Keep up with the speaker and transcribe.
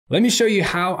Let me show you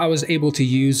how I was able to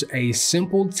use a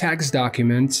simple text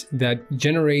document that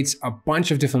generates a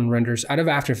bunch of different renders out of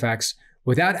After Effects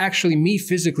without actually me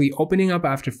physically opening up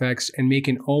After Effects and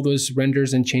making all those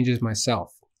renders and changes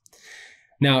myself.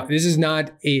 Now, this is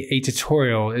not a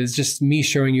tutorial, it's just me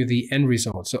showing you the end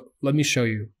result. So let me show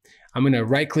you. I'm gonna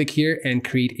right click here and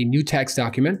create a new text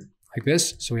document like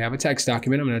this. So we have a text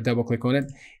document, I'm gonna double click on it.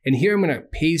 And here I'm gonna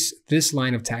paste this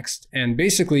line of text. And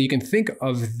basically you can think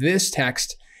of this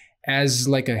text as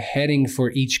like a heading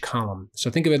for each column. So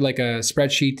think of it like a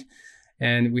spreadsheet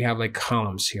and we have like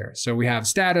columns here. So we have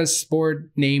status,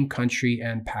 sport, name, country,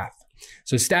 and path.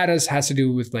 So status has to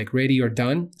do with like ready or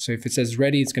done. So if it says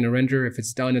ready, it's gonna render. If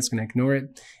it's done, it's gonna ignore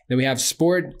it. Then we have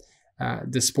sport,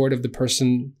 the sport of the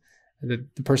person, the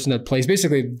person that plays.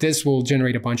 Basically, this will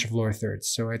generate a bunch of lower thirds.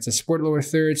 So it's a sport lower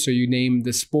third. So you name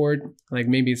the sport, like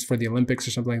maybe it's for the Olympics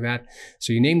or something like that.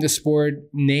 So you name the sport,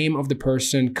 name of the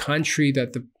person, country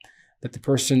that the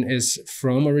person is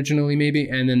from originally maybe,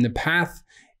 and then the path,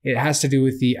 it has to do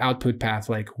with the output path,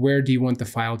 like where do you want the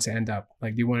file to end up?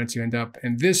 Like do you want it to end up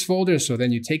in this folder? So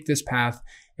then you take this path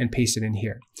and paste it in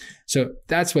here. So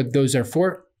that's what those are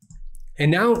for.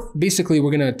 And now basically we're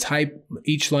gonna type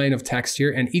each line of text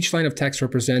here, and each line of text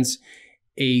represents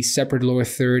a separate lower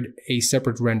third, a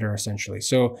separate render essentially.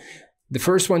 So the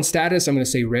first one, status, I'm gonna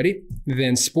say ready.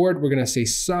 Then sport, we're gonna say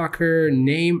soccer.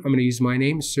 Name, I'm gonna use my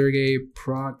name, Sergey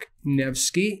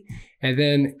Proknevsky. And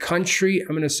then country,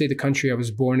 I'm gonna say the country I was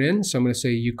born in. So I'm gonna say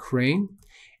Ukraine.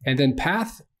 And then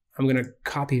path, I'm gonna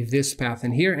copy this path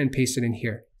in here and paste it in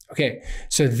here. Okay,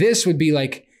 so this would be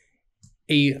like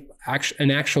an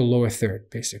actual lower third,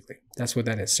 basically. That's what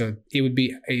that is. So it would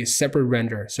be a separate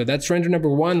render. So that's render number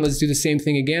one. Let's do the same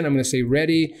thing again. I'm gonna say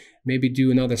ready, maybe do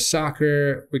another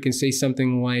soccer. We can say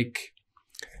something like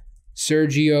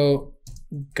Sergio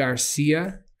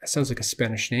Garcia. That sounds like a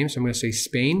Spanish name. So I'm gonna say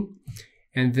Spain.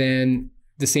 And then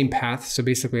the same path. So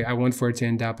basically I want for it to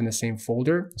end up in the same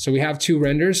folder. So we have two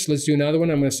renders. Let's do another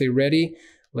one. I'm gonna say ready.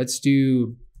 Let's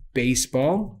do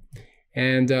baseball.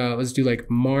 And let's do like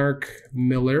Mark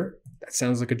Miller. That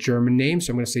sounds like a German name.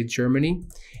 So I'm gonna say Germany.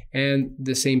 And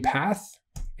the same path.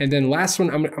 And then last one,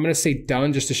 I'm gonna say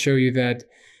done, just to show you that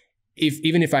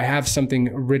even if I have something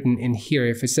written in here,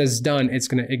 if it says done, it's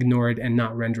gonna ignore it and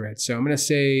not render it. So I'm gonna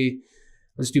say,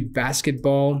 let's do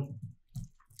basketball.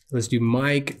 Let's do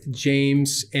Mike,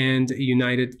 James, and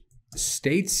United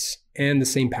States, and the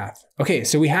same path. Okay,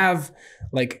 so we have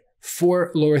like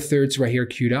 4 lower thirds right here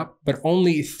queued up, but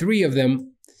only 3 of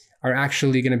them are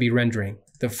actually gonna be rendering.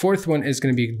 The 4th one is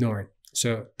gonna be ignored.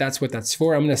 So that's what that's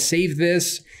for. I'm gonna save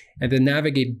this and then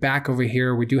navigate back over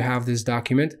here. We do have this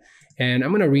document, and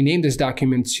I'm gonna rename this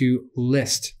document to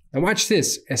list. Now watch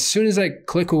this, as soon as I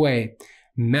click away,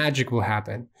 magic will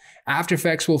happen. After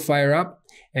Effects will fire up,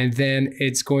 and then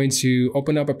it's going to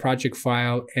open up a project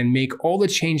file and make all the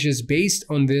changes based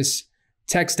on this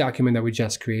text document that we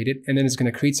just created. And then it's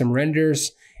gonna create some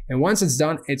renders. And once it's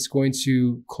done, it's going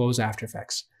to close After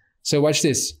Effects. So watch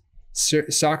this,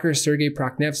 soccer, Sergey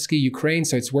Proknevsky, Ukraine.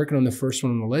 So it's working on the first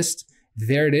one on the list.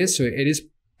 There it is, so it is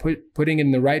putting it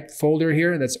in the right folder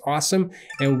here. That's awesome.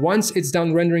 And once it's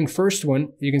done rendering first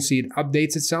one, you can see it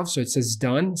updates itself. So it says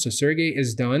done, so Sergey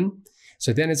is done.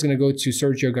 So then it's gonna go to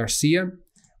Sergio Garcia,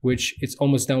 which it's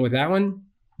almost done with that one.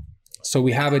 So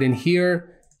we have it in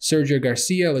here, Sergio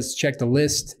Garcia. Let's check the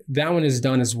list. That one is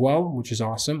done as well, which is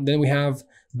awesome. Then we have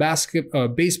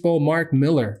baseball, Mark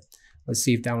Miller. Let's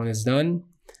see if that one is done.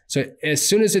 So as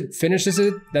soon as it finishes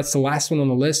it, that's the last one on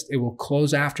the list. It will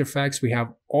close After Effects. We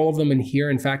have all of them in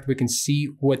here. In fact, we can see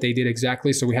what they did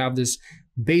exactly. So we have this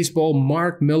baseball,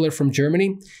 Mark Miller from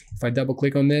Germany. If I double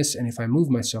click on this, and if I move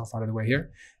myself out of the way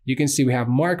here, you can see we have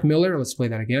Mark Miller. Let's play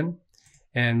that again.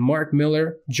 And Mark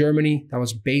Miller, Germany, that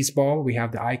was baseball. We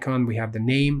have the icon, we have the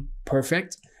name,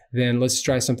 perfect. Then let's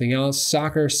try something else.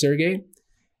 Soccer, Sergey.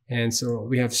 And so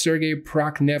we have Sergey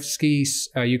Proknevsky,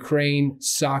 Ukraine,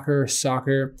 soccer,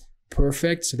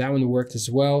 perfect. So that one worked as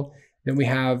well. Then we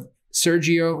have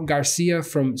Sergio Garcia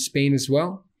from Spain as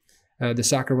well, the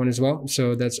soccer one as well.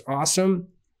 So that's awesome.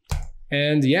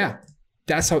 And yeah,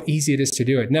 that's how easy it is to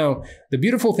do it. Now, the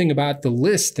beautiful thing about the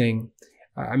list thing,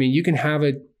 I mean, you can have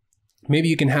it, maybe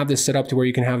you can have this set up to where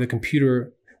you can have the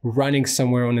computer running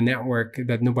somewhere on a network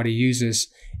that nobody uses.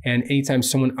 And anytime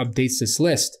someone updates this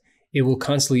list, it will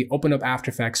constantly open up After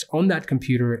Effects on that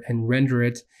computer and render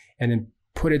it and then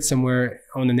put it somewhere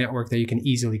on the network that you can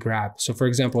easily grab. So for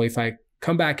example, if I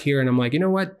come back here and I'm like, you know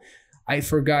what? I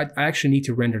forgot, I actually need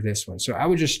to render this one. So I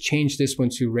would just change this one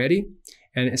to ready.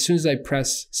 And as soon as I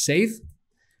press save,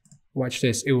 watch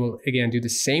this. It will, again, do the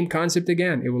same concept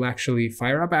again. It will actually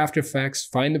fire up After Effects,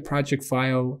 find the project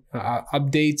file,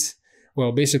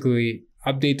 basically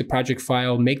update the project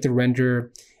file, make the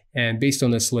render, and based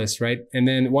on this list, right? And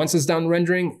then once it's done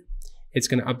rendering, it's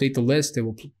going to update the list. It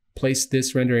will place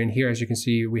this render in here. As you can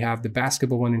see, we have the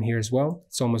basketball one in here as well.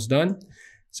 It's almost done.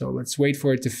 So let's wait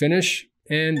for it to finish,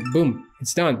 and boom,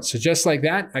 it's done. So just like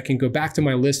that, I can go back to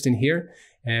my list in here,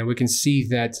 and we can see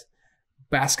that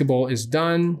basketball is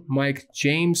done. Mike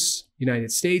James,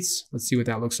 United States. Let's see what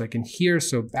that looks like in here.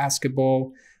 So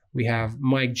basketball, we have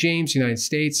Mike James, United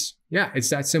States. Yeah, it's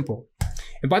that simple.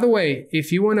 And by the way,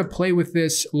 if you want to play with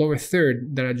this lower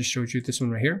third that I just showed you, this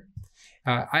one right here,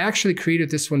 I actually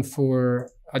created this one for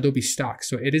Adobe stock.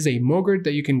 So it is a Mogurt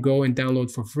that you can go and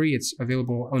download for free. It's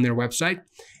available on their website.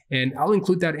 And I'll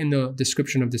include that in the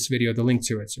description of this video, the link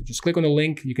to it. So just click on the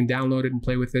link, you can download it and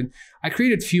play with it. I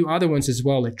created a few other ones as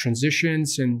well, like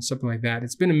transitions and something like that.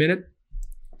 It's been a minute,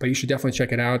 but you should definitely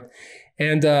check it out.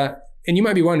 And you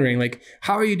might be wondering, like,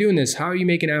 how are you doing this? How are you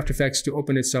making After Effects to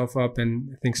open itself up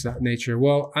and things of that nature?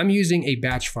 Well, I'm using a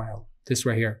batch file, this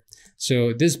right here.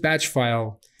 So this batch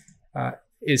file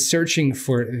is searching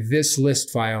for this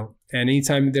list file. And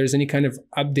anytime there's any kind of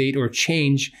update or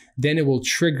change, then it will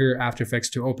trigger After Effects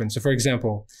to open. So for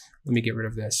example, let me get rid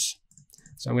of this.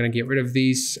 So I'm going to get rid of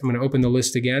these. I'm going to open the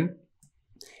list again.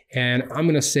 And I'm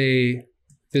going to say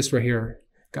this right here,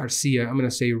 Garcia, I'm going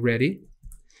to say ready.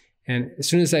 And as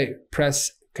soon as I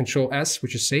press Control S,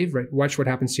 which is save, right? Watch what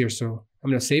happens here. So I'm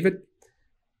going to save it.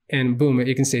 And boom,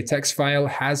 you can say text file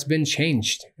has been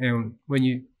changed. And when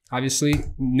you obviously,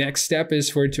 next step is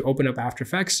for it to open up After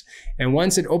Effects. And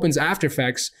once it opens After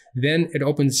Effects, then it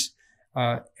opens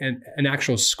an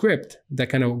actual script that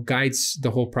kind of guides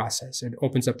the whole process. It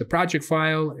opens up the project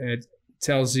file, it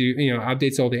tells you,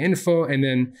 updates all the info, and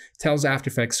then tells After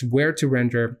Effects where to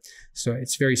render. So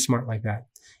it's very smart like that.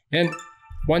 And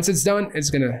once it's done, it's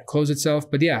gonna close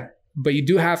itself. But yeah, but you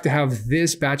do have to have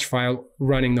this batch file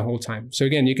running the whole time. So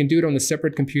again, you can do it on a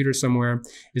separate computer somewhere.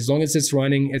 As long as it's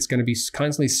running, it's gonna be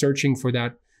constantly searching for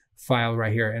that file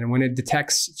right here. And when it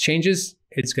detects changes,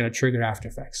 it's gonna trigger After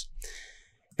Effects.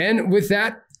 And with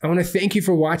that, I wanna thank you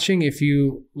for watching. If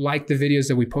you like the videos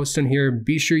that we post on here,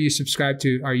 be sure you subscribe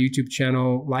to our YouTube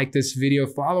channel, like this video,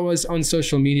 follow us on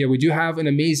social media. We do have an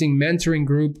amazing mentoring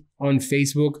group on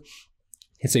Facebook.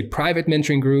 It's a private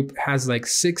mentoring group, has like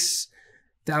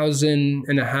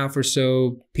 6,500 or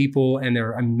so people, and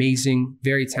they're amazing,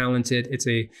 very talented. It's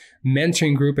a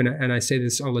mentoring group, and I say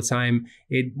this all the time.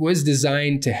 It was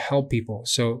designed to help people.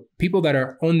 So people that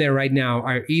are on there right now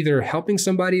are either helping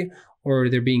somebody, or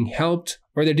they're being helped,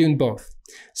 or they're doing both.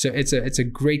 So it's a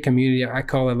great community. I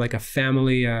call it like a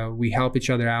family. We help each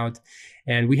other out.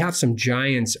 And we have some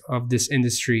giants of this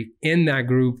industry in that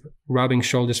group, rubbing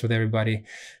shoulders with everybody.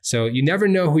 So you never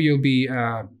know who you'll be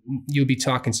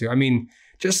talking to. I mean,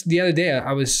 just the other day,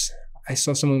 I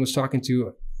saw someone was talking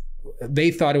to.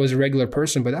 They thought it was a regular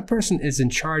person, but that person is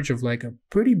in charge of like a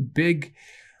pretty big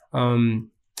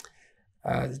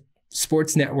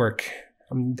sports network.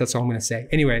 That's all I'm going to say.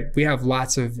 Anyway, we have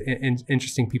lots of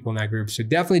interesting people in that group. So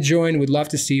definitely join. We'd love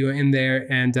to see you in there.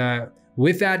 And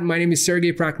with that, my name is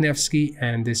Sergey Prakhnevsky,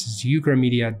 and this is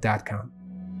ukramedia.com.